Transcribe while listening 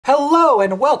Hello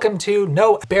and welcome to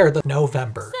No Bear the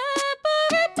November.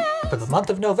 For the month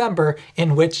of November,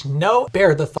 in which no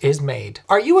bear the is made.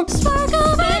 Are you a spark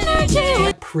of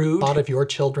energy? Prude thought of your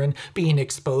children being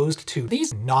exposed to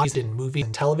these naughties in movies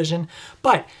and television,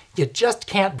 but you just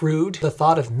can't brood the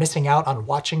thought of missing out on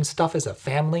watching stuff as a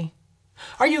family?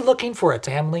 Are you looking for a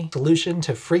family solution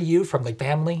to free you from the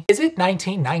family? Is it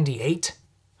 1998?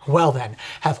 Well then,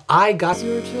 have I got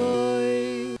your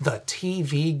choice? The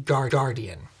TV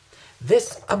Guardian.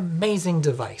 This amazing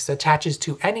device attaches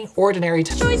to any ordinary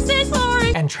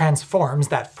and transforms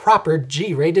that proper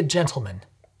G-rated gentleman,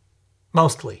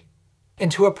 mostly,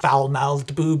 into a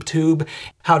foul-mouthed boob tube.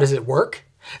 How does it work?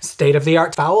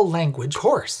 State-of-the-art foul language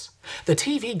course. The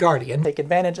TV Guardian take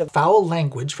advantage of foul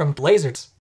language from Blazers.